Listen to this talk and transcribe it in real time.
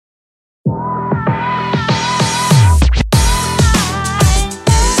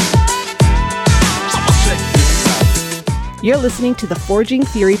You're listening to the Forging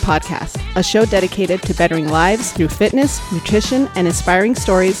Fury podcast, a show dedicated to bettering lives through fitness, nutrition, and inspiring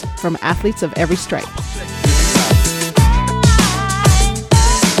stories from athletes of every stripe.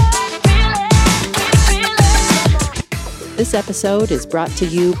 This episode is brought to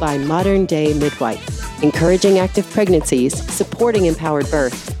you by Modern Day Midwife, encouraging active pregnancies, supporting empowered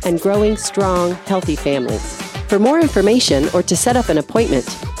birth, and growing strong, healthy families. For more information or to set up an appointment,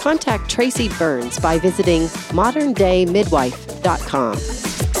 contact Tracy Burns by visiting moderndaymidwife.com.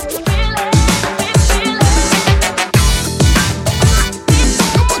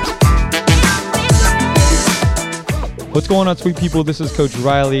 What's going on, sweet people? This is Coach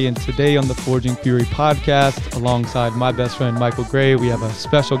Riley, and today on the Forging Fury podcast, alongside my best friend Michael Gray, we have a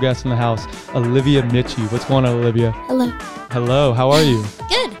special guest in the house, Olivia Michie. What's going on, Olivia? Hello. Hello, how are you?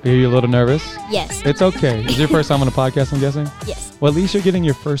 Good. Are you a little nervous? Yes. It's okay. Is it your first time on a podcast, I'm guessing? Yes. Well, at least you're getting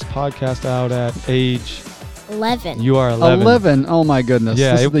your first podcast out at age... 11. You are 11. 11. Oh, my goodness.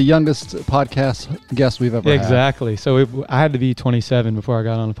 Yeah, this is the youngest podcast guest we've ever had. Exactly. So I had to be 27 before I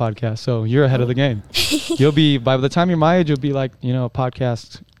got on the podcast. So you're ahead of the game. You'll be, by the time you're my age, you'll be like, a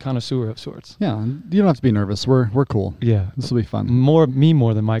podcast connoisseur of sorts. Yeah. You don't have to be nervous. We're cool. Yeah. This will be fun. More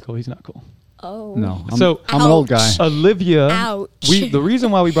than Michael. He's not cool. Oh. No. I'm an old guy. Olivia. Ouch. The reason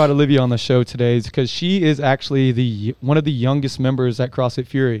why we brought Olivia on the show today is because she is actually one of the youngest members at CrossFit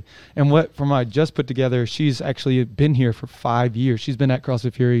Fury. And from what I just put together, she's actually been here for 5 years. She's been at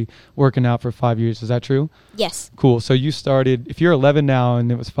CrossFit Fury working out for 5 years. Is that true? Yes. Cool. So you started, if you're 11 now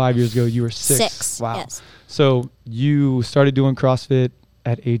and it was 5 years ago, you were 6. 6. Wow. Yes. So you started doing CrossFit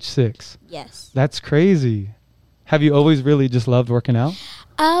at age 6. Yes. That's crazy. Have you always really just loved working out?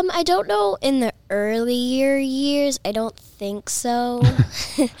 I don't know. In the earlier years, I don't think so.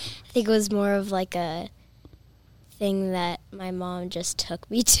 I think it was more of like a thing that my mom just took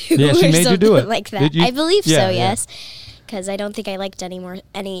me to. Yeah, she or made you do it. like that. Did you? I believe Yeah, so. yeah. Yes, because I don't think I liked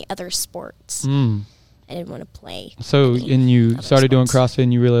any other sports. Mm. I didn't want to play. So, and you other started doing sports. CrossFit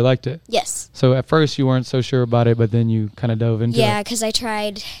and you really liked it? Yes. So at first you weren't so sure about it, but then you kind of dove into Yeah, it. because I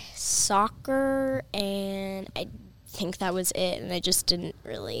tried soccer and I think that was it, and I just didn't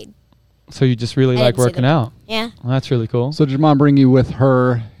really. So you just really I like didn't see working the- out. Yeah. Well, that's really cool. So did your mom bring you with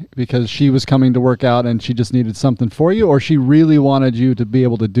her because she was coming to work out and she just needed something for you, or she really wanted you to be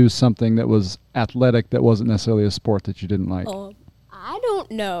able to do something that was athletic that wasn't necessarily a sport that you didn't like? Oh, I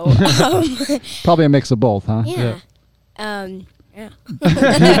don't know. Probably a mix of both, huh? Yeah. Yeah.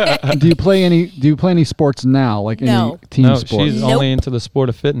 Do you play any sports now, like No. any team No, sports? she's Nope. only into the sport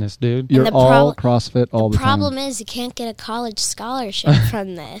of fitness, dude. You're the all CrossFit all the time. problem is you can't get a college scholarship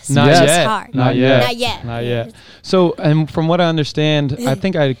from this. Not Yes. Which is yet. hard. Not yet. Not yet. Not yet. So, and from what I understand, I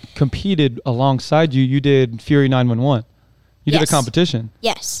think I competed alongside you. You did Fury 911. You did a Yes. competition.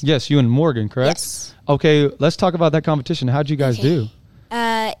 Yes. Yes, you and Morgan, correct? Yes. Okay, let's talk about that competition. How'd you guys do?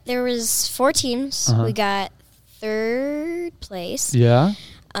 There was 4 teams. Uh-huh. We got 3rd place. Yeah.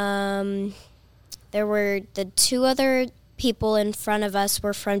 There were the 2 other people in front of us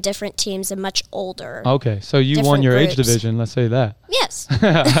were from different teams and much older. Okay, so you won Different your age groups. division. Let's say that. Yes.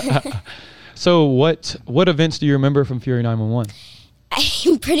 So what events do you remember from Fury 911?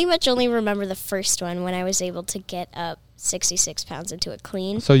 I pretty much only remember the first one when I was able to get up 66 pounds into a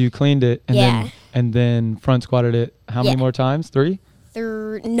clean. So you cleaned it Yeah. and then front squatted it how many Yeah. more times? 3?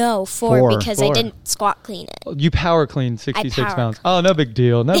 No, 4 4. because 4. I didn't squat clean it. You power cleaned 66 power pounds. Oh, no big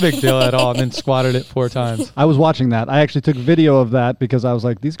deal. No big deal at all. And then squatted it 4 times. I was watching that. I actually took video of that because I was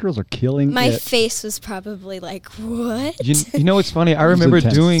like, these girls are killing My it. face was probably like, what? You know what's funny? I was remember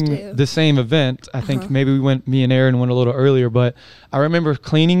intense. doing Too. the same event. I think maybe me and Aaron went a little earlier, but I remember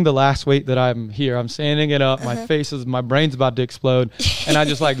cleaning the last weight that I'm here. I'm standing it up. My brain's about to explode. And I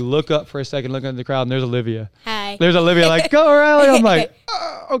just like look up for a second, look at the crowd, and there's Olivia. Hi. There's Olivia like, go Riley. I'm like,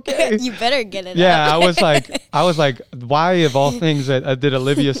 oh, okay. You better get it Yeah, up. I was like, why of all things that did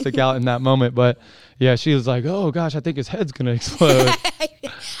Olivia stick out in that moment? But yeah, she was like, oh gosh, I think his head's gonna explode.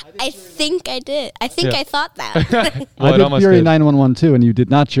 I think I did. I think Yeah. I thought that. Well, I it did almost Fury did. 911 too, and you did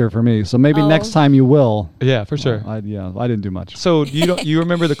not cheer for me. So maybe Oh. next time you will. Yeah, for sure. I didn't do much. So you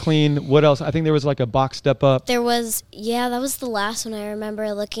remember the clean? What else? I think there was like a box step up. There was, that was the last one. I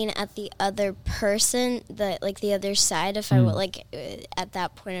remember looking at the other person, the other side. If I would at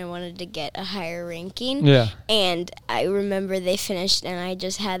that point, I wanted to get a higher ranking. Yeah. And I remember they finished, and I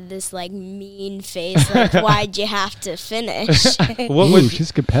just had this like mean face, like, "Why'd you have to finish?" What Ooh, was?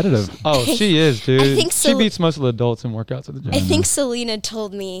 she's competitive. Oh, she is, dude. I think She so. beats most of the adults in workouts at the gym. I think Selena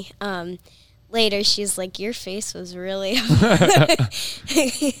told me later. She's like, "Your face was really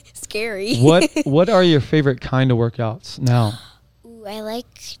scary." What are your favorite kind of workouts now? Ooh, I like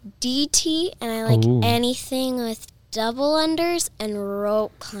DT, and I like Ooh. anything with double unders and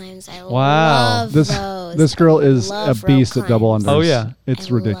rope climbs. I Wow. love those. This girl is a love rope beast at double climbs. unders. Oh, yeah. It's I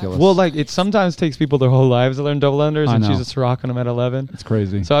love ridiculous. Well, like it sometimes takes people their whole lives to learn double unders, I and know. she's just rocking them at 11. it's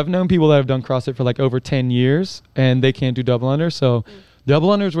crazy. So I've known people that have done CrossFit for like over 10 years, and they can't do double unders. So double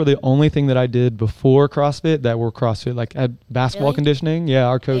unders were the only thing that I did before CrossFit that were CrossFit. Like at basketball Really? conditioning, yeah,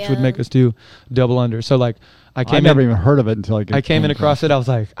 our coach would Yeah. make us do double unders. So like I I came never in, even heard of it until I came into CrossFit. I was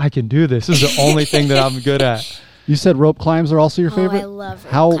like, I can do this. This is the only thing that I'm good at. You said rope climbs are also your favorite? Oh, I love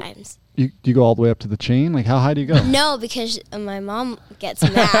rope How climbs. do you go all the way up to the chain? Like how high do you go? No, because my mom gets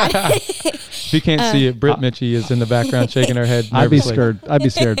mad. If you can't see it, Britt Michie is in the background shaking her head I'd be nervously. scared. I'd be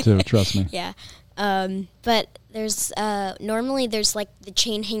scared too. Trust me. Yeah. But there's normally there's like the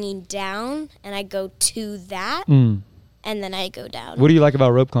chain hanging down, and I go to that, Mm. and then I go down. What do you like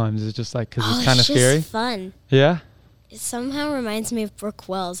about rope climbs? Is it just like because it's kind of just scary? fun. Yeah. It somehow reminds me of Brooke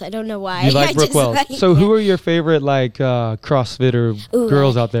Wells. I don't know why. You like I Brooke just Wells. like- So who are your favorite like CrossFitter Ooh,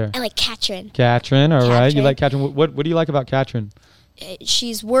 girls I out there? I like Katrin. Katrin, all right. You Katrin. like Katrin. What do you like about Katrin?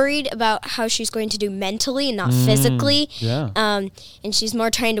 She's worried about how she's going to do mentally and not physically. Yeah. And she's more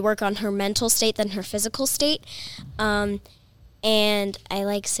trying to work on her mental state than her physical state. And I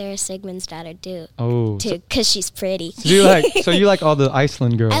like Sarah Sigmund's daughter too, Oh. because she's pretty. So you like all the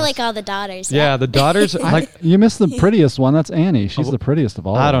Iceland girls? I like all the daughters. Yeah, the daughters. like You missed the prettiest one. That's Annie. She's the prettiest of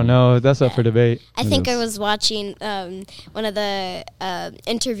all. I of don't them. know. That's up for debate. I It think I is. was watching one of the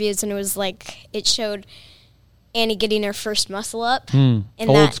interviews, and it was like it showed Annie getting her first muscle up. Mm. in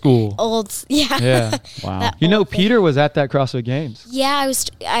Old that school. Old, yeah. Yeah. Wow. That You know, old thing. Peter was at that CrossFit Games. Yeah,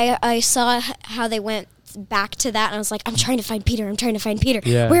 I saw how they went back to that, and I was like, I'm trying to find Peter.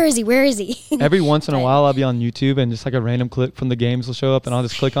 Yeah. Where is he? Where is he? Every once in a But- while, I'll be on YouTube and just like a random clip from the games will show up, and I'll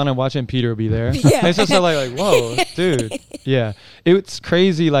just click on it and watch it, and Peter will be there. Yeah. And it's just like, whoa, dude. Yeah. It's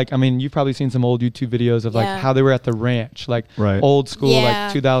crazy. Like, I mean, you've probably seen some old YouTube videos of like Yeah. how they were at the ranch, like Right. old school, Yeah.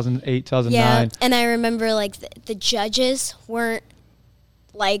 like 2008, 2009. Yeah, and I remember like the judges weren't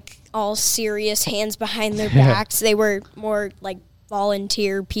like all serious, hands behind their Yeah. backs. They were more like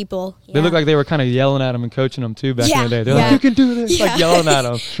volunteer people. They look like they were kind of yelling at him and coaching him too back in Yeah, the day. They're yeah. like, you can do this. Yeah. Like yelling at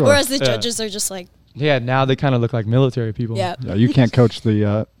him. Sure. Whereas the Yeah. judges are just like, Yeah, now they kind of look like military people. yeah. Yeah, you can't coach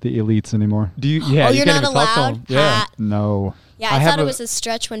the elites anymore. Do you? Yeah, Oh, you you're can't not even talk to allowed? them. Yeah. Ha. No. Yeah, I I, have thought it a- was a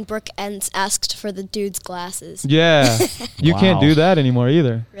stretch when Brooke Ents asked for the dude's glasses. Yeah. You can't Wow. do that anymore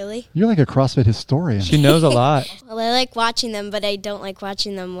either. Really? You're like a CrossFit historian. She knows a lot. Well, I like watching them, but I don't like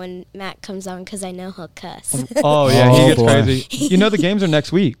watching them when Matt comes on because I know he'll cuss. Oh, yeah, Oh, he gets boy. crazy. You know the games are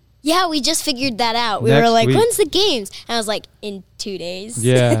next week. Yeah, we just figured that out. We Next were like, week. when's the games? And I was like, in 2 days.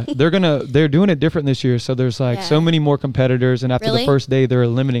 Yeah, they're doing it different this year. So there's like Yeah. so many more competitors, and after the Really? first day, they're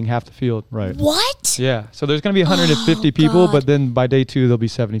eliminating half the field. Right. What? Yeah, so there's gonna be 150 people, God. but then by day 2 there'll be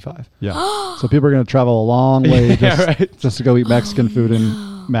 75. Yeah. So people are going to travel a long way Yeah, just, right. just to go eat Mexican food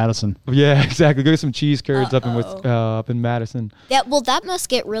in Madison. Yeah, exactly. Go get some cheese curds up in Madison. That must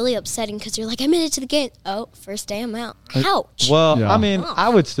get really upsetting because you're like, I made it to the game. Oh, first day I'm out. Ouch. Well, Yeah. I mean, I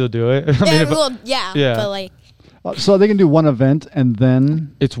would still do it. I mean, yeah, if- well, yeah, yeah. but like, So they can do one event and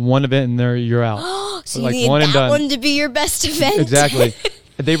then it's one event and you're out. so you like need one and that done. one to be your best event. Exactly.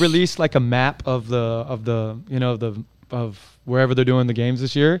 They released like a map of wherever they're doing the games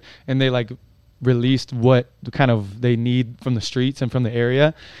this year, and they like released what kind of they need from the streets and from the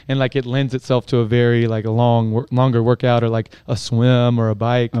area, and like it lends itself to a very like a longer workout or like a swim or a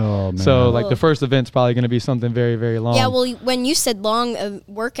bike. Oh, man. So like the Oh. first event's probably going to be something very, very long. Yeah, well, when you said long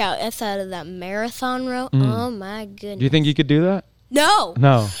workout, I thought of that marathon row. Oh my goodness. Do you think you could do that? No.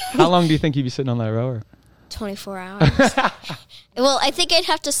 No. How long do you think you'd be sitting on that rower? 24 hours. Well, I think I'd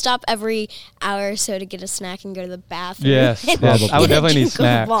have to stop every hour or so to get a snack and go to the bathroom. Yes, And yes. I would get a definitely need drink of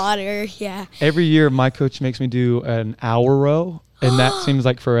snacks. water. Yeah. Every year, my coach makes me do an hour row, and that seems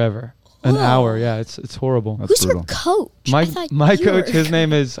like forever. An Whoa. hour, yeah, it's horrible. That's Who's brutal. your coach? I My thought my you coach, were- his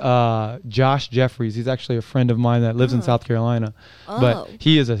name is Josh Jeffries. He's actually a friend of mine that lives in South Carolina, Oh. but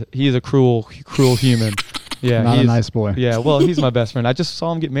he is a cruel human. Yeah, Not he a is- nice boy. Yeah, well, he's my best friend. I just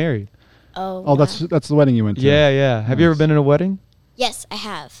saw him get married. Oh, Oh, that's the wedding you went to. Yeah, yeah. Have you ever Nice. been in a wedding? Yes, I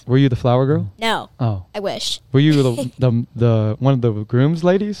have. Were you the flower girl? No, Oh, I wish. were you the one of the groom's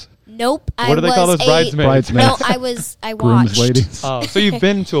ladies? Nope. What do they call those bridesmaids? No, I watched. Groom's ladies. Oh, so you've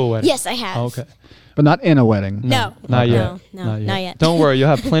been to a wedding? Yes, I have. Oh, okay. But not in a wedding. No. Not No, yet. no, not yet. Don't worry, you'll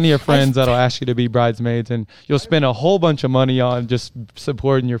have plenty of friends that'll ask you to be bridesmaids, and you'll spend a whole bunch of money on just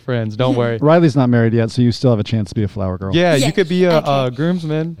supporting your friends. Don't worry. Riley's not married yet, so you still have a chance to be a flower girl. Yeah, Yeah, you could be a okay.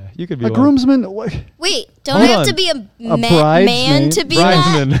 groomsman. You could be A one. groomsman? What? Wait, Don't Hold have on. to be a man bridesmaid. to be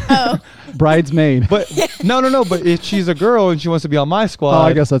Bridesman. that. Oh, Bridesmaid. But no. But if she's a girl and she wants to be on my squad, Oh,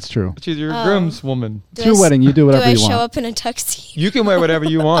 I guess that's true. she's your groomswoman. It's your wedding. You do Do whatever I you show want. up in a tuxedo You can wear whatever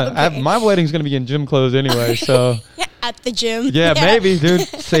you want. My wedding's gonna be in gym clothes anyway, so at the gym? yeah, maybe, dude.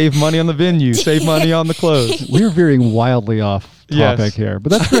 Save money on the venue. Save money on the clothes. We're veering wildly off Yes. topic here,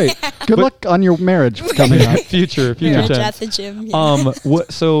 but that's great. Good luck on your marriage coming up. Future Marriage tense. at the gym. Yeah.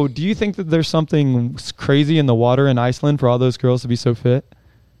 So do you think that there's something crazy in the water in Iceland for all those girls to be so fit?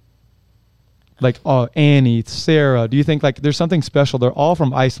 Like, Annie, Sarah, do you think like there's something special? They're all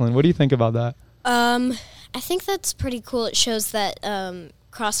from Iceland. What do you think about that? I think that's pretty cool. It shows that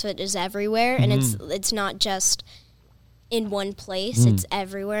CrossFit is everywhere, and it's not just in one place. It's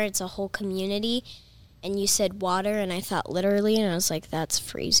everywhere. It's a whole community. And you said water, and I thought literally, and I was like, "That's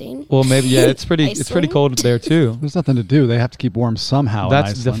freezing." Well, maybe it's pretty Iceland? cold there too. There's nothing to do. They have to keep warm somehow. That's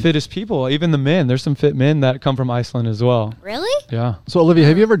in the Iceland. fittest people. Even the men. There's some fit men that come from Iceland as well. Really? Yeah. So, Olivia,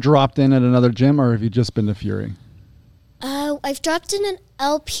 have you ever dropped in at another gym, or have you just been to Fury? I've dropped in an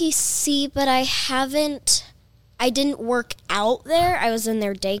LPC, but I didn't work out there. I was in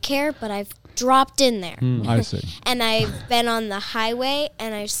their daycare, but I've dropped in there. I see. And I've been on the highway,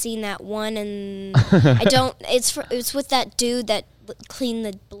 and I've seen that one, and it's with that dude that cleaned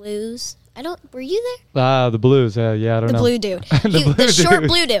the blues. Were you there? The Blues. Yeah, I don't The know. blue dude. The short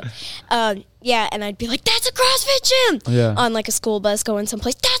blue dude. Yeah, and I'd be like, that's a CrossFit gym! Yeah. On like a school bus going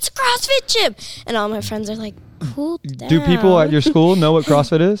someplace, that's a CrossFit gym! And all my friends are like, cool down. Do people at your school know what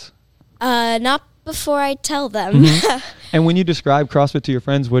CrossFit is? Not before I tell them. And when you describe CrossFit to your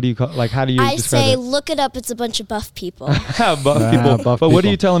friends, what do you call? Like, how do you I describe say, it? look it up. It's a bunch of buff people. Buff people. buff But what do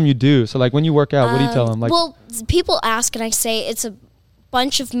people. you tell them you do? So, like, when you work out, what do you tell them? Like, Well, people ask, and I say it's a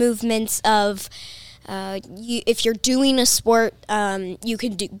bunch of movements of. If you're doing a sport, you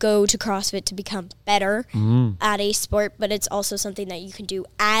can go to CrossFit to become better at a sport, but it's also something that you can do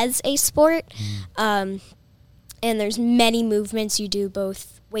as a sport. And there's many movements you do,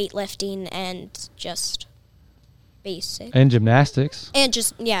 both weightlifting and just basic. and gymnastics. And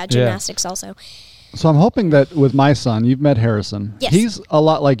just, gymnastics also. So I'm hoping that with my son, you've met Harrison. Yes. He's a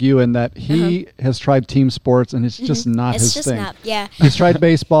lot like you in that he has tried team sports, and it's just not It's his just thing. not, yeah. He's tried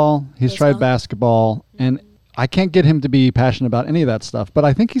baseball. He's tried Baseball. basketball, and I can't get him to be passionate about any of that stuff. But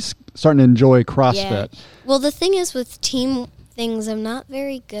I think he's starting to enjoy CrossFit. Yeah. Well, the thing is with team things, I'm not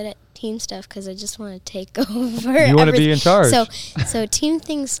very good at team stuff because I just want to take over. You want to be in charge. So team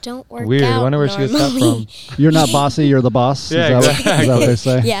things don't work Weird. out I wonder where she gets that normally. from. You're not bossy. You're the boss. Yeah, is that what they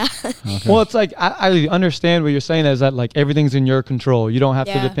say? Yeah. Well, it's like I understand what you're saying is that like everything's in your control. You don't have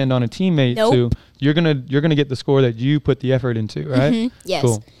to Yeah. depend on a teammate Nope. to. You're gonna get the score that you put the effort into, right? Yes.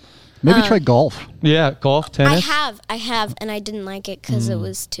 Cool. Maybe try golf. Yeah, golf, tennis. I have, and I didn't like it because it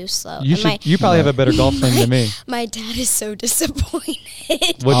was too slow. You And You probably have a better golf swing than me. my dad is so disappointed.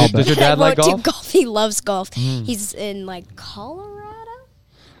 Does your dad I like won't golf? do He loves golf. He's in like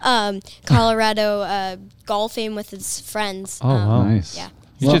Colorado, golfing with his friends. Oh, wow. Nice. Yeah.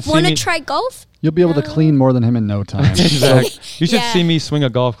 You should see Want to me- try golf? You'll be able to clean more than him in no time. Exactly. You should Yeah. see me swing a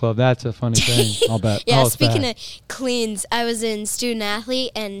golf club. That's a funny thing. I'll bet. Yeah, Oh, it's speaking bad. of cleans, I was in student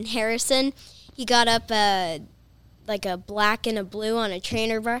athlete, and Harrison, he got up like a black and a blue on a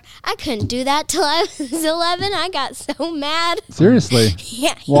trainer bar. I couldn't do that till I was 11. I got so mad. Seriously.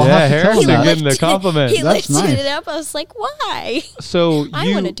 Yeah. Well, I'll Yeah, have to tell Harrison him that. getting the compliment. He That's lifted nice. it up. I was like, why? So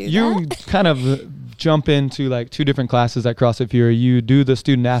I wanna do you that. kind of jump into like two different classes at CrossFit Fury. You do the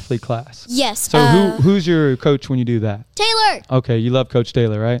student athlete class. Yes. So who's your coach when you do that? Taylor. Okay, you love Coach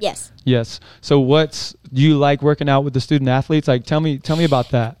Taylor, right? Yes. Yes. So do you like working out with the student athletes? Like tell me about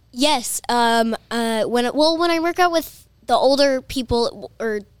that. Yes. When I work out with the older people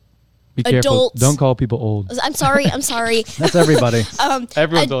or Be careful. Adults. Don't call people old. I'm sorry. That's everybody.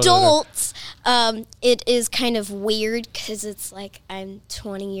 Everyone's older. Adults, it is kind of weird because it's like I'm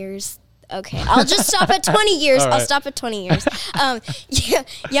 20 years. Okay, I'll just stop at 20 years. All right. I'll stop at 20 years.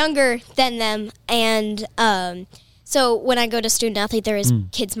 Younger than them, and so when I go to student athlete, there is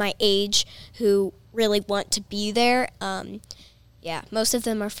kids my age who really want to be there. Yeah, most of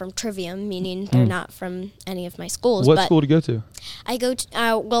them are from Trivium, meaning they're not from any of my schools. What but school to go to? I go to,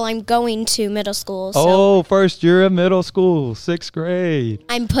 I'm going to middle school. Oh, first year of middle school, 6th grade.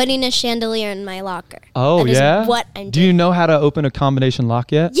 I'm putting a chandelier in my locker. Oh, That is yeah? what I'm Do doing. you know how to open a combination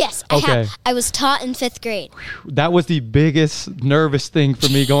lock yet? Yes, I Okay. have. I was taught in 5th grade. That was the biggest nervous thing for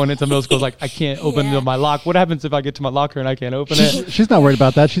me going into middle school. Like, I can't open Yeah. my lock. What happens if I get to my locker and I can't open it? She's not worried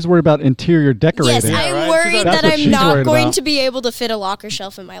about that. She's worried about interior decorating. Yes, I'm right? worried worried That's that what I'm she's not worried going about. to be able to fit a locker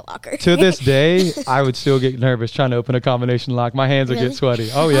shelf in my locker. To this day, I would still get nervous trying to open a combination lock. My hands would Really? get sweaty.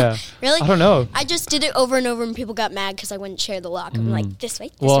 Oh, yeah. Really? I don't know. I just did it over and over, and people got mad because I wouldn't share the locker. I'm like, this way,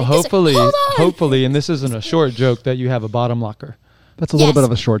 this Well, way, hopefully, this way. Hold on. hopefully, and this isn't a short joke, that you have a bottom locker. That's a little Yes. bit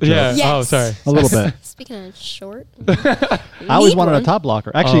of a short joke. Yeah. Yes. Oh, sorry. A little bit. Speaking of short, I always Need wanted one. a top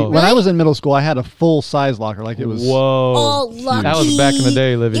locker. Actually, Oh. when I Really? was in middle school, I had a full size locker. Like it was. Whoa. oh, lucky. That was back in the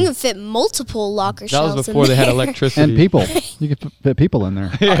day, Livy. You can fit multiple locker That shelves was before in they had there. electricity. And people. You could fit people in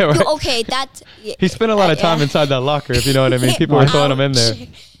there. Yeah, right. Okay, that's... He spent a lot of time yeah. inside that locker, if you know what I mean. People were throwing him in there.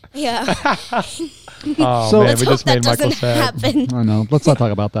 Yeah. Oh, So- man, Let's we hope just that made Michael doesn't sad. happen. I know. Let's not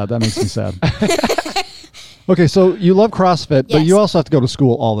talk about that. That makes me sad. Okay, so you love CrossFit, but Yes. you also have to go to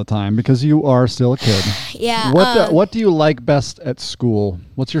school all the time because you are still a kid. Yeah. What do you like best at school?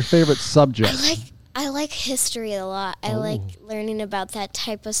 What's your favorite subject? I like history a lot. I like learning about that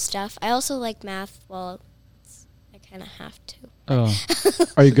type of stuff. I also like math. Well, I kind of have to. Oh.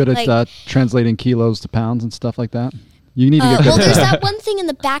 Are you good at like- translating kilos to pounds and stuff like that? You need to get good Well, at there's that. that one thing in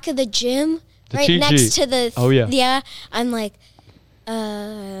the back of the gym, The right cheat next sheet. to the. Oh, yeah. Yeah. I'm like,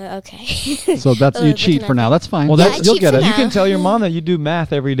 okay. So that's you cheat looking for at now. That's fine. Well, Yeah, that's- I You'll cheat get for it. now. You can tell your mom that you do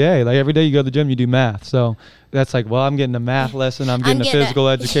math every day. Like every day you go to the gym, you do math. So that's like, well, I'm getting a math lesson. I'm getting a getting a- physical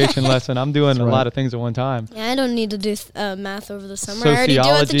education lesson. I'm doing a right. lot of things at one time. Yeah, I don't need to do math over the summer. I already do at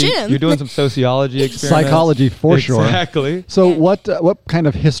the Sociology. gym. You're doing some sociology experiments. Psychology for sure. Exactly. So Yeah. what kind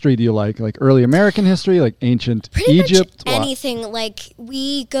of history do you like? Like early American history, like ancient Pretty Egypt? much anything. Like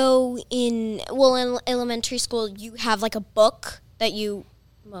we go in elementary school, you have like a book that you.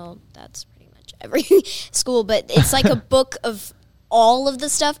 Well, that's pretty much every school, but it's like a book of all of the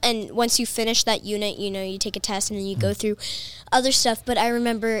stuff. And once you finish that unit, you take a test and then you go through other stuff. But I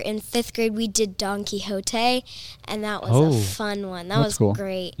remember in 5th grade we did Don Quixote, and that was Oh, a fun one. That that's was cool.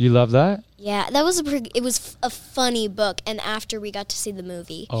 great. You love that? Yeah, that was it was a funny book. And after we got to see the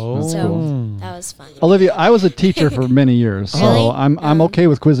movie, Oh. so that was fun. Olivia, I was a teacher for many years, so Really? I'm okay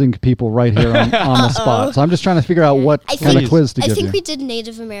with quizzing people right here on the spot. So I'm just trying to figure out what I kind of think- quiz to I give think you. we did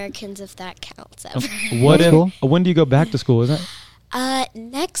Native Americans, if that counts ever. What That's if, cool. when do you go back to school, isn't it?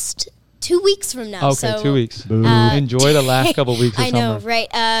 Next 2 weeks from now. Okay, so, 2 weeks. Boo. Enjoy the last couple weeks of I know, summer.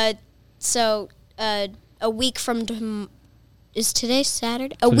 right? So a week from is today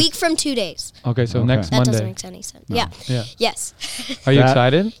Saturday? A Today- week from 2 days. Okay, so Okay. next That doesn't Monday. make any sense. Yeah. Yeah. Yes. Are you That-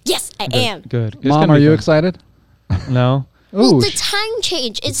 excited? Yes, I Good. am. Good. It's Mom, gonna are be you fun. excited? No. Well, Ooh, the time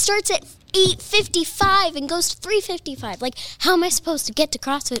change. It starts at 8:55 and goes to 3:55. Like, how am I supposed to get to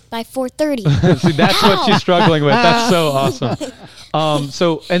CrossFit by 4:30? See, that's what How? she's struggling with. That's so awesome.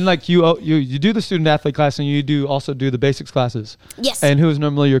 So, and like you do the student athlete class, and you also do the basics classes. Yes. And who is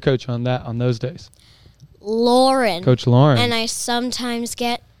normally your coach on those days? Lauren. Coach Lauren. And I sometimes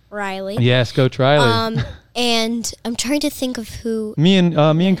get Riley. Yes, Coach Riley. And I'm trying to think of who. me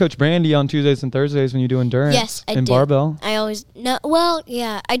and Coach Brandy on Tuesdays and Thursdays when you do endurance. Yes, I and do. barbell. I always no. Well,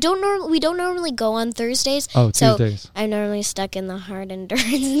 yeah. We don't normally go on Thursdays. Oh, so Tuesdays. I'm normally stuck in the hard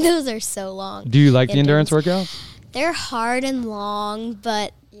endurance, and those are so long. Do you like the endurance workouts? They're hard and long,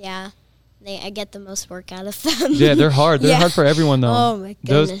 but yeah, I get the most work out of them. Yeah, they're hard. They're Yeah. hard for everyone, though. Oh, my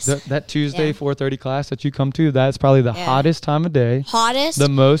goodness. That Tuesday Yeah. 4:30 class that you come to, that's probably the Yeah. hottest time of day. Hottest. The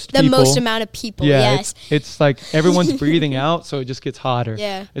most the people. most amount of people. Yeah, Yes. it's like everyone's breathing out, so it just gets hotter.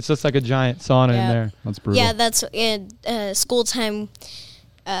 Yeah. It's just like a giant sauna in Yeah. there. that's brutal. Yeah, that's in school time.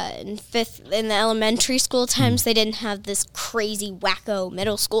 In the elementary school times, they didn't have this crazy wacko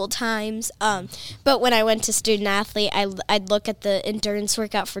middle school times. But when I went to student athlete, I'd look at the endurance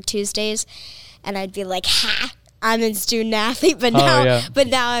workout for Tuesdays, and I'd be like, "Ha! I'm in student athlete." But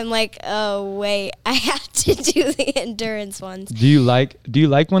now I'm like, "Oh wait, I have to do the endurance ones." Do you like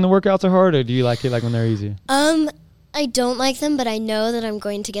when the workouts are hard, or do you like it like when they're easy? I don't like them, but I know that I'm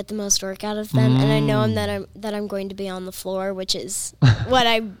going to get the most work out of them, and I know that I'm going to be on the floor, which is what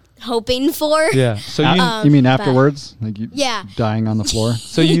I'm hoping for. Yeah. So you mean but- afterwards, like you Yeah. dying on the floor?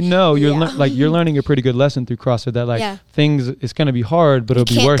 so you're Yeah. you're learning a pretty good lesson through CrossFit that Yeah. things it's gonna be hard, but it'll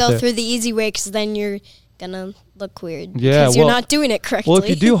be Can't worth go it. through the easy way because then you're gonna look weird. Yeah, because you're well- not doing it correctly. Well, if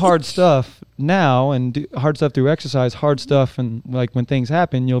you do hard stuff now and do hard stuff through exercise, hard stuff, and like when things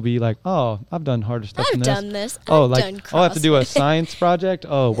happen, you'll be like, oh, I've done harder stuff I've than this. done this. Oh, I've like, done I have to do a CrossFit. science project.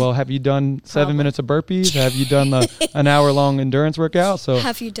 Oh, well, have you done 7 Probably. minutes of burpees? Have you done an hour-long endurance workout? So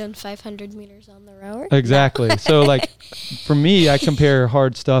Have you done 500 meters on the rower? exactly. So like, for me, I compare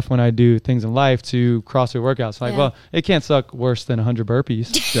hard stuff when I do things in life to CrossFit workouts. Like, Yeah. well, it can't suck worse than 100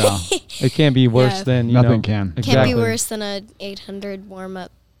 burpees. Yeah, It can't be worse Yeah. than Nothing can. Exactly. Can't be worse than a 800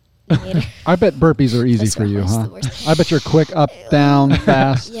 warm-up meter. I bet burpees are easy That's for you, almost huh? the worst. I bet you're quick, up, down,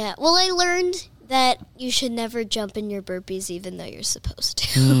 fast. Yeah. Well, I learned that you should never jump in your burpees even though you're supposed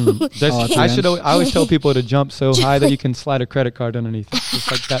to. I always tell people to jump so high that you can slide a credit card underneath it.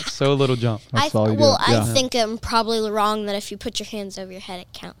 Just like that, so little jump. That's all you do. I think I'm probably wrong that if you put your hands over your head, it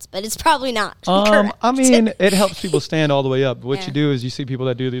counts, but it's probably not. Correct. I mean, it helps people stand all the way up. What you do is you see people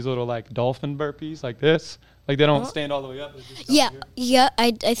that do these little like dolphin burpees like this. Like they don't stand all the way up.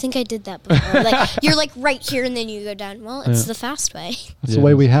 I think I did that before. Like you're like right here and then you go down. Well, it's the fast way. That's the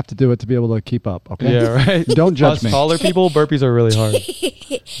way we have to do it to be able to keep up. Okay. Yeah, right. Don't judge me. Taller people, burpees are really hard.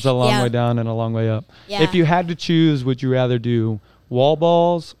 It's a long way down and a long way up. Yeah. If you had to choose, would you rather do wall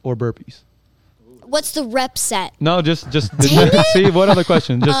balls or burpees? What's the rep set? No, just see what other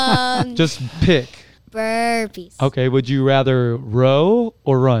question? Just pick. Burpees. Okay. Would you rather row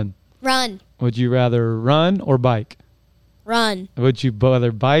or run? Run. Would you rather run or bike? Run. Would you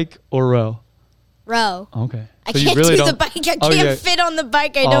rather bike or row? Row. Okay. I can't do the bike. I can't fit on the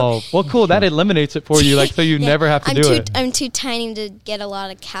bike. I don't. Oh, well, cool. That eliminates it for you, like so you never have to do it. I'm too tiny to get a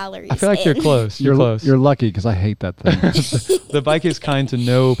lot of calories. I feel like you're close. You're close. You're lucky because I hate that thing. The bike is kind to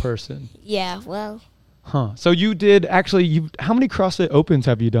no person. Yeah. Well. Huh. So you did actually. How many CrossFit Opens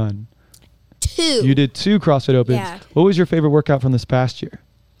have you done? 2. You did 2 CrossFit Opens. Yeah. What was your favorite workout from this past year?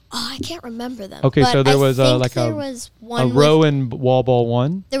 Oh, I can't remember them. Okay, so there was a row and wall ball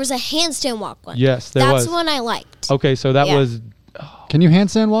one. There was a handstand walk one. Yes, there was. That's the one I liked. Okay, so that was. Can you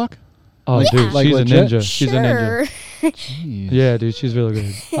handstand walk? Oh, Yeah. dude, Like she's legit? a ninja. She's a ninja. Jeez. Yeah, dude, she's really good.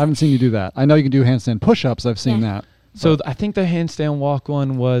 I haven't seen you do that. I know you can do handstand push-ups. I've seen that. So I think the handstand walk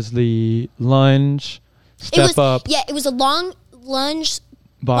one was the lunge, step up. Yeah, it was a long lunge,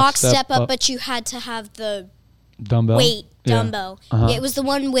 box step up, but you had to have the dumbbell. weight dumbbell. Uh-huh. Yeah, it was the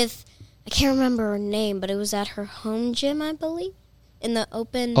one with, I can't remember her name, but it was at her home gym, I believe, in the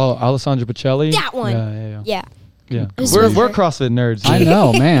open. Oh, Alessandra Pacelli. That one. Yeah. It was We're with her. CrossFit nerds. I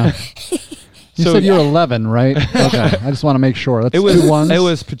know, man. You So- said you're 11, right? Okay. I just want to make sure. That's It was 2 ones. It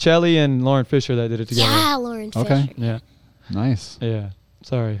was Pacelli and Lauren Fisher that did it together. Yeah, Lauren Fisher. Okay. Yeah. Nice. Yeah.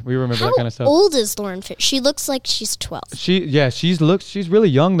 Sorry, we remember How that kind of stuff. old is Lauren Fisher? She looks like she's 12. She's really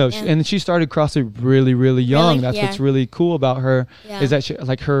young though, Yeah. and she started CrossFit really, really young. Really? That's Yeah. what's really cool about her Yeah. is that she,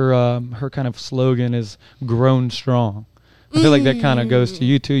 like her kind of slogan is "grown strong." I feel like that kind of goes to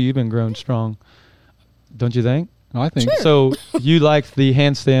you too. You've been grown strong, don't you think? No, I think. So you liked the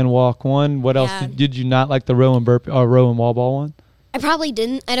handstand walk one. What else Yeah. did you not like? The row and row and wall ball one? I probably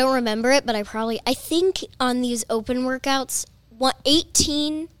didn't. I don't remember it, but I think on these open workouts,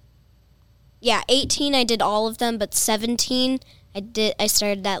 18 I did all of them, but 17 I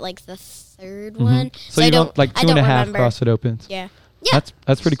started at like the 3rd one. So you don't like 2.5 remember. CrossFit Opens. Yeah.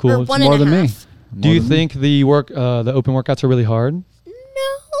 That's pretty cool. Or It's one more and a than me. half. Do you think the open workouts are really hard?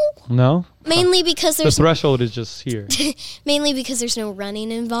 No. No. Mainly because The there's threshold is just here. mainly because there's no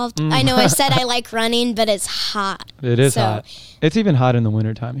running involved. I know I said I like running, but it's hot. It is So- hot. It's even hot in the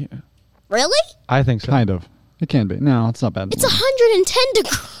wintertime here. Really? I think so. Kind of. It can be. No, it's not bad. It's 110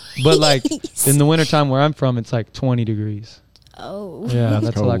 degrees. But like in the wintertime where I'm from, it's like 20 degrees. Oh. Yeah, That's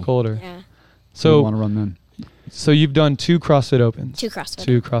that's a lot cold. colder. Yeah. So want So to run then. so you've done 2 CrossFit Opens. 2 CrossFit.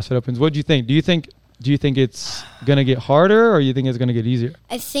 2 CrossFit Opens. What do you think? Do you think it's gonna get harder, or you think it's gonna get easier?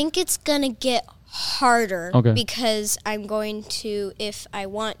 I think it's going to get harder Okay. because I'm going to, if I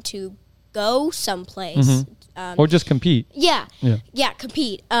want to go someplace. Or just compete? Yeah,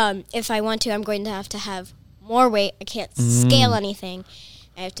 compete. If I want to, I'm going to have more weight. I can't scale anything.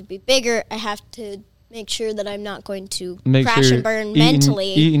 I have to be bigger. I have to make sure that I'm not going to crash and burn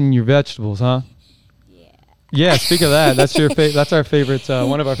mentally. Eating your vegetables, huh? Yeah, speak of that. That's that's our favorite.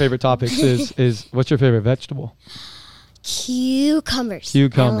 One of our favorite topics is what's your favorite vegetable? Cucumbers.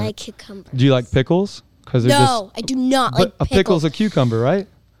 Cucumber. I like cucumbers. Do you like pickles? Because No, I do not like a pickle's a cucumber, right?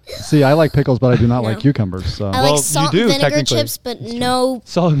 See, I like pickles, but I do not like No. cucumbers. So. I Well, like you salt do, and vinegar technically. chips, but no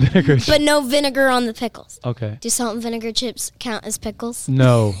Salt and vinegar. vinegar on the pickles. Okay. Do salt and vinegar chips count as pickles?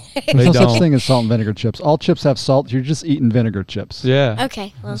 No, they There's no such don't. thing as salt and vinegar chips. All chips have salt. You're just eating vinegar chips. Yeah.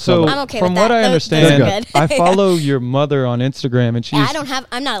 Okay, well, So I'm okay from with what that. I Those are understand, good. I follow your mother on Instagram, and she's. Yeah,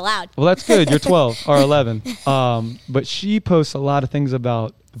 I'm not allowed. Well, that's good. You're 12 or 11. But she posts a lot of things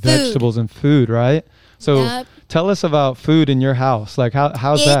about vegetables and food, right? So Yep. tell us about food in your house. Like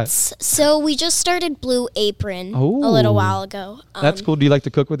how's that? So we just started Blue Apron a Oh. little while ago. That's cool. Do you like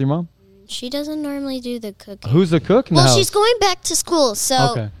to cook with your mom? She doesn't normally do the cooking. Who's the cook in the Well, house? she's going back to school,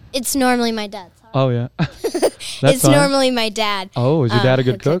 so Okay. it's normally my dad. Oh yeah. That's It's fine. normally my dad. Oh, is your dad a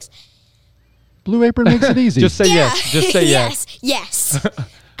good who cook? cooks. Blue Apron makes it easy. Just say yes. Just say yes. Yes.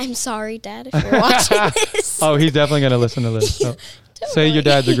 I'm sorry, Dad, if you're watching this. Oh, he's definitely gonna listen to this. So say your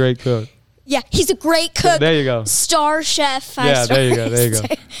dad's a great cook. Yeah, he's a great cook. There you go. Star chef. 5 Yeah, stars. there you go.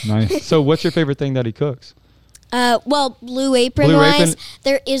 Nice. So what's your favorite thing that he cooks? Well, Blue Apron Blue wise, Apron-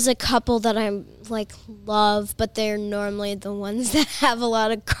 there is a couple that I'm like love, but they're normally the ones that have a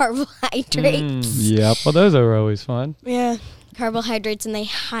lot of carbohydrates. Yep. Well, those are always fun. Yeah, carbohydrates, and they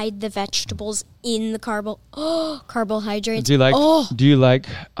hide the vegetables in the carbohydrates. Do you like,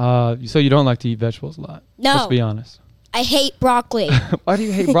 so you don't like to eat vegetables a lot? No. Let's be honest. I hate broccoli. Why do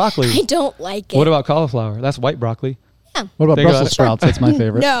you hate broccoli? I don't like it. What about cauliflower? That's white broccoli. Yeah. What about Think about Brussels it. sprouts? That's my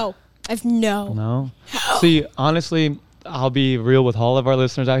favorite. No. No. No. See, honestly, I'll be real with all of our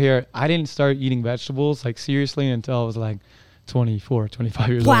listeners out here. I didn't start eating vegetables like seriously until I was like 24, 25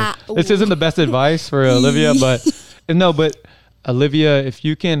 years Wow. old. This isn't the best advice for Olivia, but Olivia, if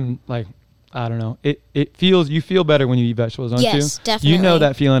you can, like, I don't know, you feel better when you eat vegetables, don't you? Yes, definitely. You know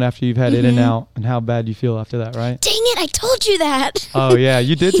that feeling after you've had In-N-Out and how bad you feel after that, right? Dang it, I told you that. Oh yeah,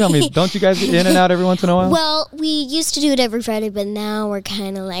 you did tell me. Don't you guys get In-N-Out every once in a while? Well, we used to do it every Friday, but now we're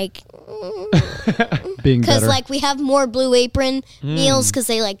kind of like, Being because better. like we have more Blue Apron meals because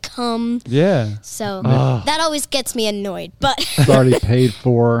they like come. Yeah. So Ah. that always gets me annoyed. But It's already paid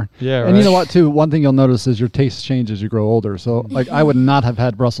for. Yeah, And you right. know what, too? One thing you'll notice is your taste changes as you grow older. So, like, I would not have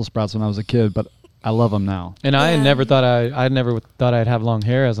had Brussels sprouts when I was a kid, but I love them now. And I Yeah. never thought I'd have long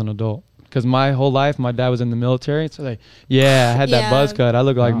hair as an adult. Because my whole life, my dad was in the military. So I had that Yeah. buzz cut. I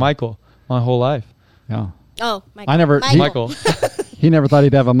look like Wow. Michael my whole life. Yeah. oh, I never- Michael. He never thought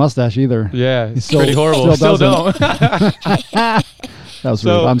he'd have a mustache either. Yeah, it's still- pretty horrible. still Still doesn't. don't. That was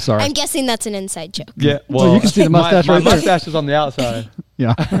So- rude. I'm sorry. I'm guessing that's an inside joke. Yeah, Well, you can see the mustache my right there. mustache is on the outside.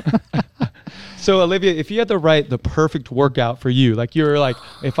 Yeah. So Olivia, if you had to write the perfect workout for you, like you're like,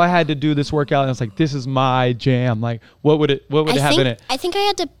 if I had to do this workout and it's like, this is my jam, like what would it have in it? I think I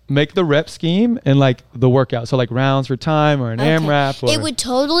had to. Make the rep scheme and like the workout. So like rounds for time or an AMRAP. Or, It would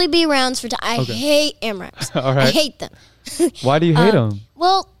totally be rounds for time. I Okay. hate AMRAPs. All right. I hate them. Why do you hate them?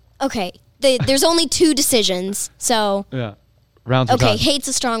 Well, okay. There's only 2 decisions, so. Yeah. Rounds for Okay, time. hate's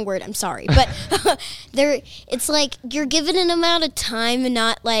a strong word. I'm sorry, but it's like you're given an amount of time and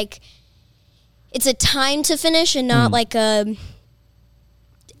not like it's a time to finish and not like a.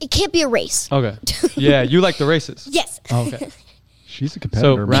 It can't be a race. Okay. Yeah, you like the races. Yes. Oh, okay. She's a So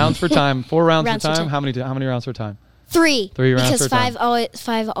competitor. man. rounds for time, 4 rounds, Rounds for for time. time. How many rounds for time? 3. 3 rounds because per time.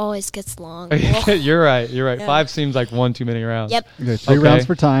 five always gets long. You're right. Yeah. 5 seems like one too many rounds. Yep. Okay, 3 Okay. rounds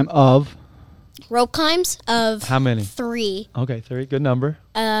for time of. Rope climbs of How many? 3. Okay, 3. Good number.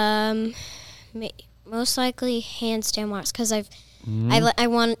 Most likely handstand walks because I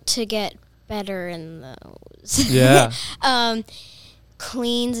want to get better in those. Yeah.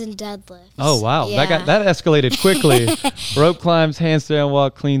 Cleans and deadlifts. Oh wow, Yeah. that escalated quickly. Rope climbs, handstand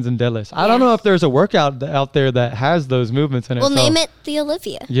walk, cleans, and deadlifts. I don't Yeah. know if there's a workout out there that has those movements in it. We'll so- name it the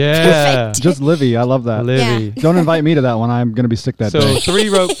Olivia. Yeah. Perfect. Just Livy. I love that. Livy. Don't invite me to that one. I'm going to be sick that So day. 3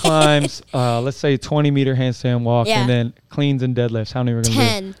 rope climbs, let's say 20-meter handstand walk, Yeah. and then cleans and deadlifts. How many we're going to do?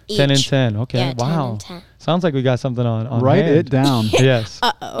 10 each. 10 and 10. Okay. Yeah, 10 wow. and 10. Sounds like we got something on Write hand. it down. Yes.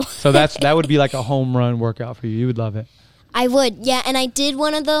 Uh-oh. So that would be like a home run workout for you. You would love it. I would, yeah. And I did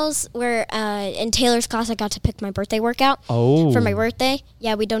one of those where in Taylor's class I got to pick my birthday workout Oh. for my birthday.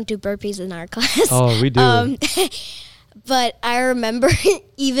 Yeah, we don't do burpees in our class. Oh, we do. But I remember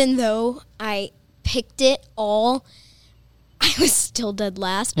even though I picked it all, I was still dead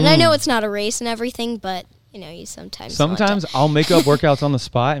last. And I know it's not a race and everything, but you sometimes want to- Sometimes I'll make up workouts on the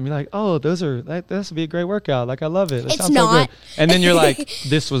spot and be like, "Oh, this would be a great workout. Like I love it. It It's sounds so not. good." And then you're like,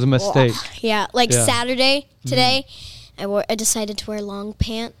 "This was a mistake." Yeah, like Yeah. Saturday today, I decided to wear long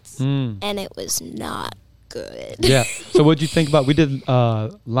pants, Mm. and it was not good. Yeah. So what'd you think about? We did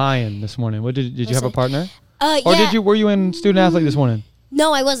Lion this morning. What did you have a it? partner? Or Or were you in student athlete this morning?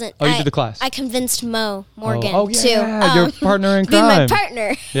 No, I wasn't. Oh, you did the class. I convinced Morgan Oh, to yeah, your partner in be my crime.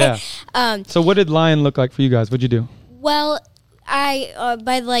 partner. Yeah. So what did Lion look like for you guys? What'd you do? Well, I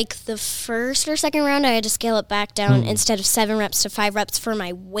by like the first or second round, I had to scale it back down instead of 7 reps to 5 reps for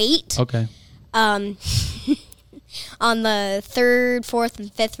my weight. Okay. On the 3rd, 4th,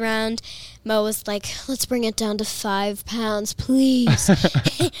 and 5th round, Mo was like, "Let's bring it down to 5 pounds, please."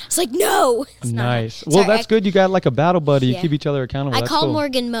 I was like, "No." It's not. Nice. Well, Sorry, that's good. You got like a battle buddy. You Yeah. keep each other accountable. I That's call cool.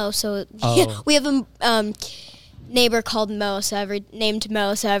 Morgan Mo, so Oh. we have a neighbor called Mo, named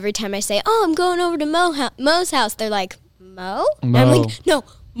Mo. So every time I say, "Oh, I'm going over to Mo's house," they're like, "Mo?" And I'm Mo. like, "No,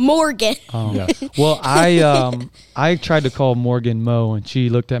 Morgan." Oh. Yes. Well, I tried to call Morgan Mo, and she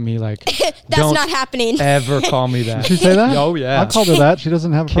looked at me like, That's "Don't not happening. ever call me that." Did she say that? Oh, yeah. I called her that. She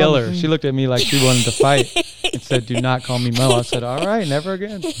doesn't have a Killer. problem. She looked at me like she wanted to fight and said, "Do not call me Mo." I said, "All right, never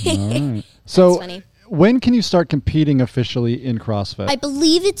again." All right. So funny. when can you start competing officially in CrossFit? I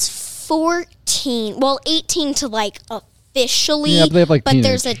believe it's 14. Well, 18 to like officially. Yeah, but they have like but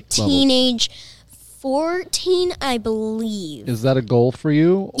there's a teenage levels. teenage 14, I believe. Is that a goal for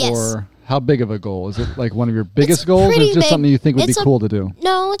you? Yes. Or how big of a goal? Is it like one of your biggest goals, or pretty is it just big. something you think would be It's a- cool to do?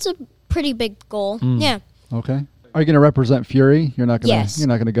 No, it's a pretty big goal. Yeah. Okay. Are you going to represent Fury? You're not going to. Yes. You're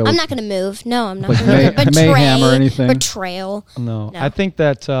not going to go. I'm with- not going to move. No, I'm not Like going to mayhem or anything? Betrayal. No. No. I think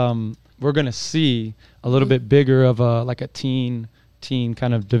that we're going to see a little bit bigger of a like a teen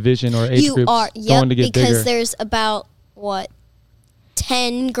kind of division or age You groups are, going to get because bigger. there's about,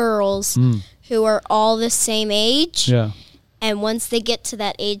 10 girls who are all the same age. Yeah. And once they get to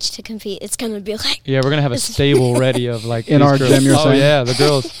that age to compete, it's going to be like, Yeah, we're going to have a stable ready of like In these our girls. gym, you're oh, saying? yeah, the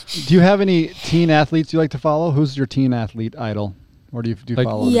girls. Do you have any teen athletes you like to follow? Who's your teen athlete idol? Or do you Like-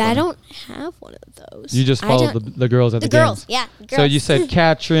 follow? yeah, I anybody? don't have one of those. You just I follow don't- the girls at the the girls. games. Yeah, the girls. So you said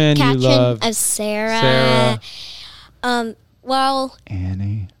Katrin, you love Sarah. Sarah. Well,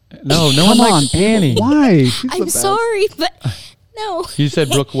 Annie. No Come one on, likes Annie. Why? She's the I'm best. sorry, but no. You said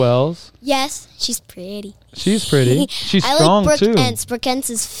Brooke Wells. Yes, she's pretty. She's pretty. She's I strong like Brooke too. Entz. Brooke Entz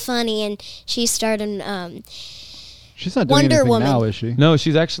is funny, and she starred in She's not doing Wonder anything Woman. now, is she? No,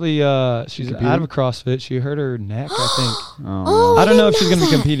 she's actually she's competing? out of CrossFit. She hurt her neck, I think. Oh, I don't know if she's didn't going to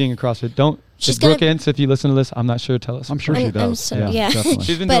be know that. competing in CrossFit. Don't. She's If Brooke gonna- Entz, if you listen to this, I'm not sure. Tell us. I'm sure she I'm does. so- yeah, yeah. definitely.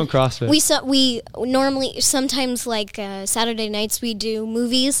 She's been But doing CrossFit. we normally sometimes like Saturday nights we do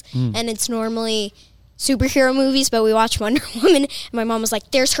movies, and it's normally superhero movies, but we watch Wonder Woman, and my mom was like,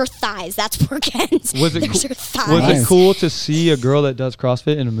 "There's her thighs. That's Brooke Entz. Was it There's cool- her thighs." Was Nice. it cool to see a girl that does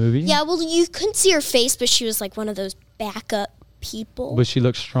CrossFit in a movie? Yeah, well, you couldn't see her face, but she was like one of those backup people. But she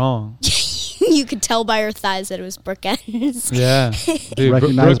looks strong. You could tell by her thighs that it was Brooke Entz. Yeah. Dude,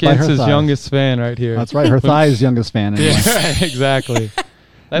 Recognized Brooke by her Entz's thighs. youngest fan right here. That's right. Her thigh's youngest fan. Anyway. Yeah, right, exactly.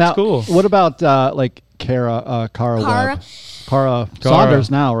 That's Now, cool. What about like Cara Cara? Webb? Cara Saunders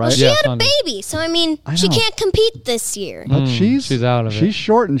now, right? Well, she Yeah, had a Sandra. baby, so I mean, I she know. can't compete this year. But she's out of it. She's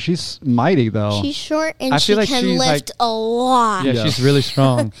short and she's mighty though. She's short and I she feel like can she's, lift a lot. Yeah, Yeah. she's really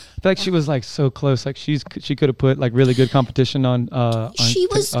strong. I feel like she was like so close. Like she could have put like really good competition on. She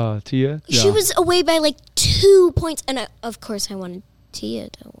was- Tia. She Yeah. was away by like 2 points, and of course I wanted Tia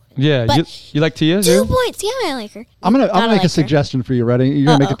to win. Yeah, But you like Tia 2 too? points, yeah, I like her. I'm gonna Gotta make like a suggestion for you. Ready? You're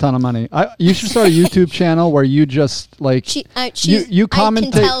gonna make a Uh-oh. ton of money. You should start a YouTube channel where you just like She, you she's, I can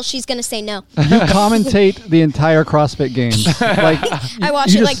commentate. tell she's gonna say no. You commentate the entire CrossFit Games. Like I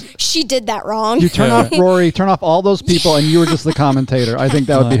watch you it just- like she did that wrong. you turn off Rory, turn off all those people, and you were just the commentator. I think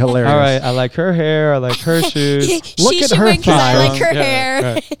that would be hilarious. All right, I like her hair. I like her shoes. Look she at should her win 'cause I thighs. like her Yeah,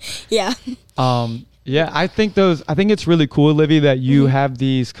 hair. right. Yeah. Yeah, I think it's really cool, Olivia, that you have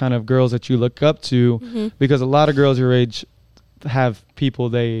these kind of girls that you look up to, because a lot of girls your age have people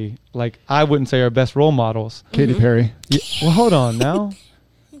they like. I wouldn't say are best role models. Katy Perry. Yeah, well, hold on now.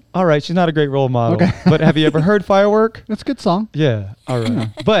 All right, she's not a great role model. Okay. But have you ever heard Firework? That's a good song. Yeah. All right.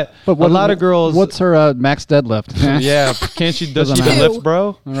 But But a lot of girls. What's her max deadlift? Yeah. Can't she? Does she Doesn't even matter. lift,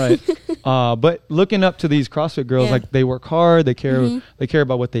 bro? All right. But looking up to these CrossFit girls, Yeah. like they work hard. They care. They care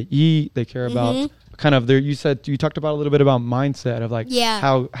about what they eat. They care about kind of their. You talked about a little bit about mindset of like Yeah.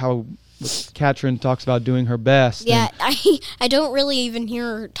 how Katrin talks about doing her best. Yeah, and- I don't really even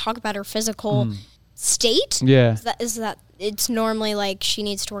hear her talk about her physical state. Yeah. Is that it's normally like she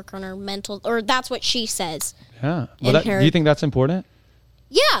needs to work on her mental, or that's what she says. Yeah. And Well, her- do you think that's important?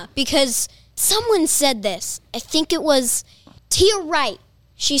 Yeah, because someone said this. I think it was Tia Wright.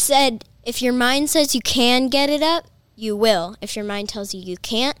 She said, if your mind says you can get it up, you will. If your mind tells you you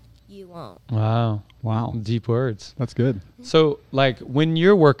can't, you won't. Wow. Wow. Deep words. That's good. So, like, when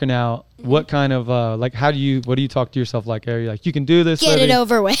you're working out, what kind of, what do you talk to yourself like? Are you like, you can do this? Get it Libby?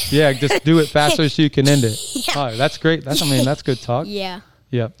 over with. Yeah, just do it faster so you can end it. Yeah. Oh, that's great. That's good talk. Yeah.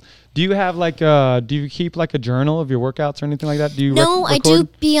 Yeah. Do you have do you keep like a journal of your workouts or anything like that? Do you No, I do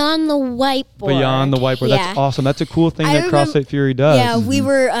record? beyond the whiteboard. Beyond the whiteboard. Yeah. That's awesome. That's a cool thing I that remember- CrossFit Fury does. Yeah, we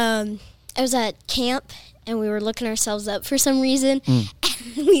were, I was at camp, and we were looking ourselves up for some reason. And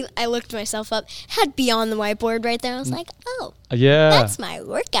I looked myself up, had beyond the whiteboard right there. I was like, oh, Yeah. that's my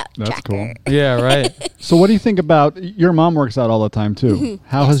workout That's tracker. cool. Yeah, right. So what do you think about your mom works out all the time too?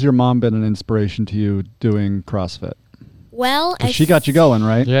 How has your mom been an inspiration to you doing CrossFit? Well, 'Cause she got you going,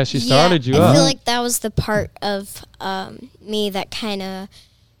 right? Yeah, she started you I up. feel like that was the part of me that kind of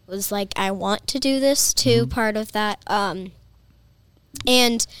was like, I want to do this too, part of that.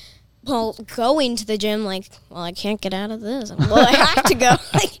 And, well, going to the gym, like, well, I can't get out of this. Well, I have to go.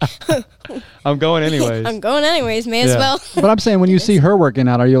 Like, I'm going anyways. I'm going anyways, may as Yeah. well. But I'm saying when you see her working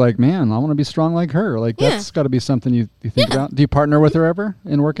out, are you like, man, I want to be strong like her? Like Yeah. that's got to be something you think about. Do you partner with her ever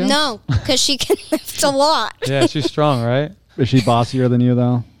in workouts? No, because she can lift a lot. Yeah, she's strong, right? Is she bossier than you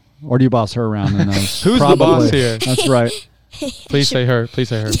though? Or do you boss her around in those? Who's the boss here? That's right. Please say her. Please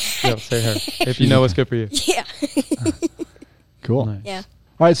say her. Yeah, say her. If you know what's good for you. Yeah. Cool. Nice. Yeah.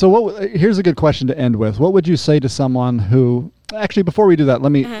 All right. So here's a good question to end with. What would you say to someone who, actually, before we do that,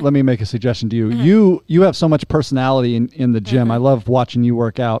 let me make a suggestion to you. You have so much personality in the gym. I love watching you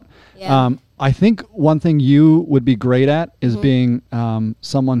work out. Yeah. I think one thing you would be great at is being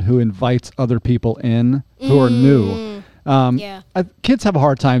someone who invites other people in who are new. Kids have a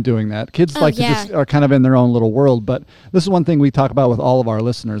hard time doing that. Kids just are kind of in their own little world. But this is one thing we talk about with all of our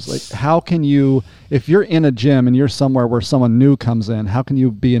listeners. Like, how can you, if you're in a gym and you're somewhere where someone new comes in, how can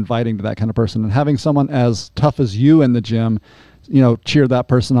you be inviting to that kind of person? And having someone as tough as you in the gym, cheer that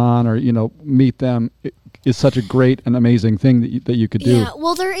person on or, meet them is such a great and amazing thing that you could do. Yeah,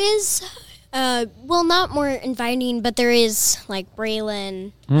 well, there is... not more inviting, but there is like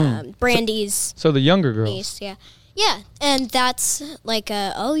Braylon, Brandy's. So the younger girls. Niece, yeah, and that's like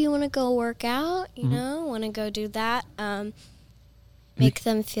you want to go work out, want to go do that. Make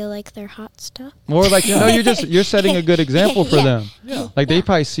them feel like they're hot stuff. Or like, you're setting a good example for them. Yeah. Like they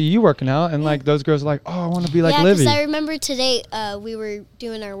probably see you working out, and like those girls are like, oh, I want to be like Livy. Yeah, because I remember today we were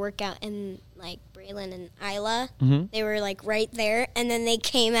doing our workout and like Braylon and Isla, they were like right there, and then they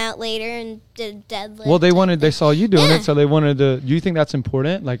came out later and did a deadlift. Well, they saw you doing it, so they wanted to. Do you think that's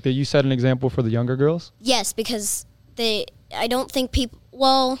important? Like that you set an example for the younger girls? Yes, because I don't think people.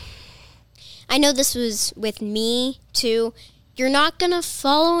 Well, I know this was with me too. You're not gonna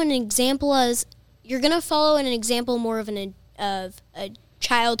follow an example you're gonna follow an example more of a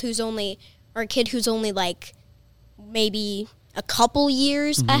child who's only or a kid who's only like maybe a couple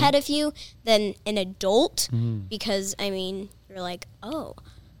years ahead of you than an adult because you're like, oh,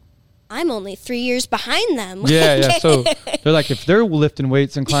 I'm only 3 years behind them. Yeah. So they're like, if they're lifting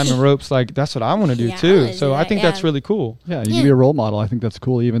weights and climbing ropes, like that's what I want to do too. So I think that's really cool. Yeah, you can be a role model. I think that's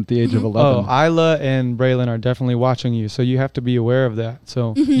cool even at the age of 11. Oh, Isla and Braylon are definitely watching you, so you have to be aware of that.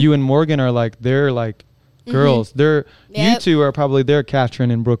 So you and Morgan are like, they're like girls. You two are probably their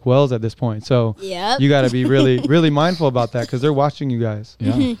Katrin and Brooke Wells at this point. So you got to be really, really mindful about that because they're watching you guys.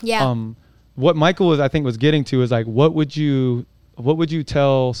 Yeah. What Michael was getting to is like, what would you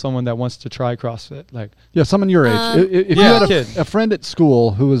tell someone that wants to try CrossFit? Like, someone your age. If you had a friend at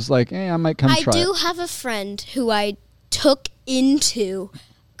school who was like, I might come try it. I do have a friend who I took into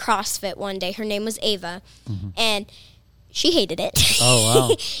CrossFit one day. Her name was Ava, and she hated it. Oh,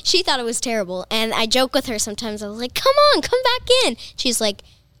 wow. She thought it was terrible. And I joke with her sometimes. I was like, come back in. She's like,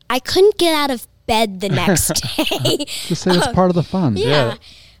 I couldn't get out of bed the next day. Just say that's part of the fun. Yeah.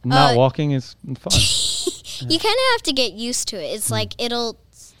 Not walking is fun. You kind of have to get used to it. It's like it'll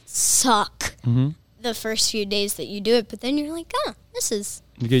suck the first few days that you do it, but then you're like, this is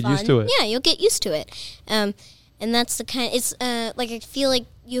You get fun. Used to it. Yeah, you'll get used to it. And that's the kind. It's like I feel like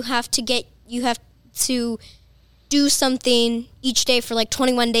you have to do something each day for like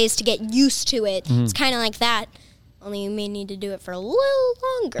 21 days to get used to it. It's kind of like that. Only you may need to do it for a little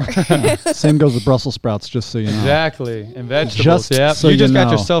longer. Same goes with Brussels sprouts, just so you know. Exactly. And vegetables. So you just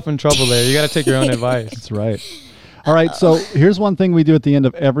got yourself in trouble there. You got to take your own advice. That's right. All right. So here's one thing we do at the end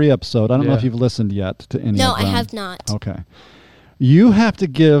of every episode. I don't know if you've listened yet to any of them. No, I have not. Okay. You have to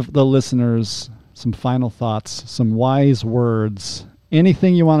give the listeners some final thoughts, some wise words,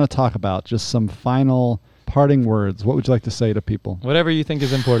 anything you want to talk about, just some final parting words. What would you like to say to people? Whatever you think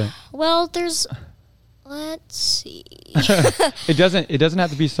is important. Well, let's see. It doesn't have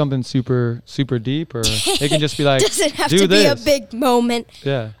to be something super super deep, or it can just be like doesn't have do to this. be a big moment.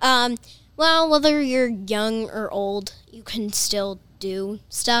 Yeah. Well, whether you're young or old, you can still do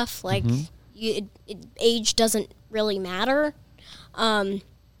stuff. Like age doesn't really matter.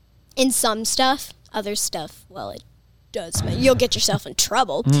 In some stuff, other stuff, well, it does. You'll get yourself in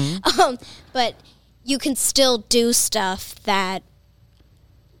trouble. But you can still do stuff that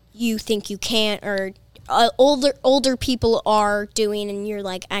you think you can't, or older people are doing, and you're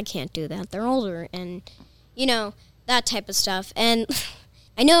like, I can't do that. They're older, and that type of stuff. And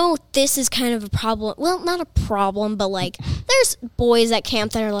I know this is kind of a problem. Well, not a problem, but like there's boys at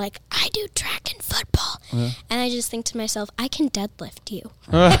camp that are like, I do track and football, and I just think to myself, I can deadlift you.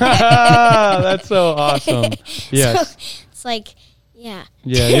 That's so awesome. Yes. So it's like, yeah.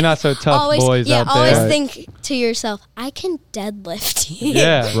 Yeah, you're not so tough boys out there. Always think to yourself, I can deadlift you.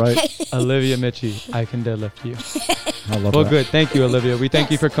 Yeah, right. Olivia Michie, I can deadlift you. I love Well, that. good. Thank you, Olivia. We thank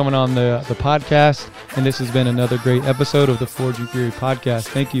you for coming on the podcast, and this has been another great episode of the Forging Fury podcast.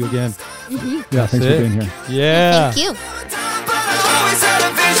 Thank you again. Yeah, thanks for being here. Yeah. Thank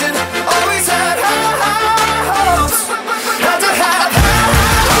you.